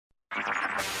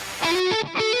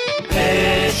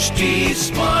HT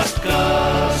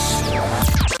Smartcast.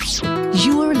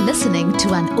 You are listening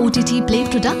to an OTT Play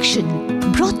production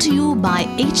brought to you by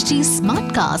HT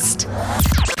Smartcast.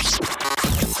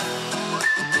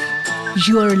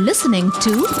 You are listening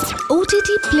to OTT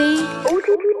Play.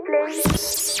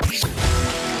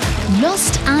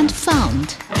 Lost and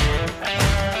Found.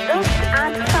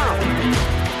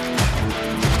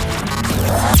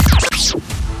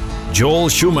 Joel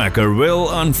Schumacher will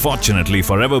unfortunately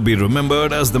forever be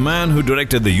remembered as the man who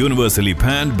directed the universally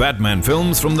panned Batman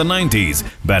films from the 90s,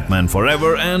 Batman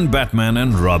Forever and Batman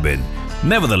and Robin.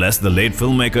 Nevertheless, the late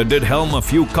filmmaker did helm a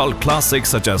few cult classics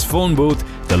such as Phone Booth,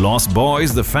 The Lost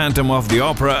Boys, The Phantom of the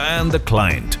Opera and The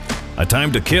Client. A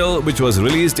Time to Kill, which was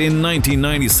released in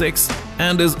 1996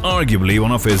 and is arguably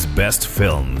one of his best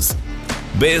films.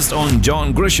 Based on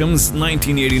John Grisham's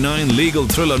 1989 legal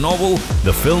thriller novel,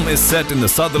 the film is set in the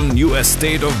southern U.S.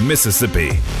 state of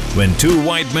Mississippi. When two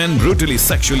white men brutally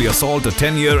sexually assault a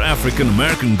 10-year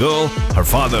African-American girl, her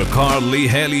father, Carl Lee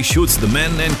Haley, shoots the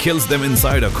men and kills them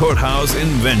inside a courthouse in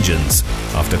vengeance.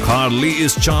 After Carl Lee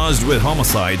is charged with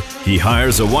homicide, he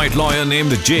hires a white lawyer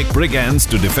named Jake Brigance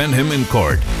to defend him in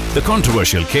court. The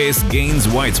controversial case gains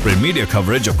widespread media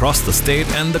coverage across the state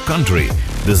and the country.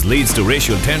 This leads to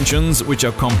racial tensions, which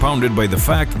are compounded by the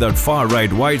fact that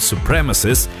far-right white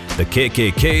supremacists, the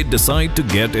KKK, decide to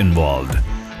get involved.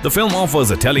 The film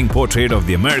offers a telling portrait of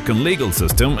the American legal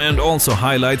system and also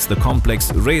highlights the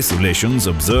complex race relations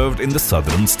observed in the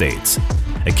southern states.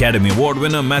 Academy Award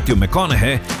winner Matthew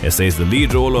McConaughey essays the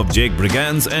lead role of Jake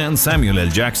Brigance and Samuel L.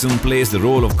 Jackson plays the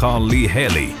role of Carl Lee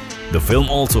Haley. The film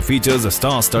also features a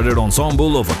star-studded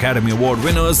ensemble of Academy Award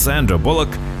winners Sandra Bullock,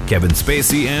 Kevin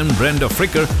Spacey and Brenda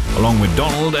Fricker, along with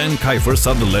Donald and Kiefer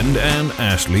Sutherland and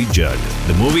Ashley Judd.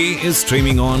 The movie is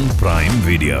streaming on Prime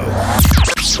Video.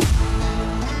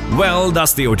 Well,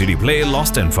 that's the OTT Play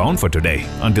Lost and Found for today.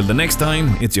 Until the next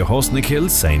time, it's your host Nikhil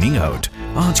signing out.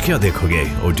 आज क्या देखोगे?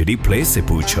 OTT Play से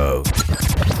पूछो.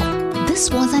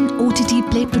 This was an OTT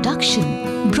Play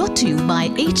production brought to you by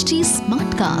HT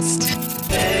Smartcast.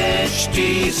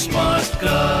 HT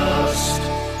Smartcast.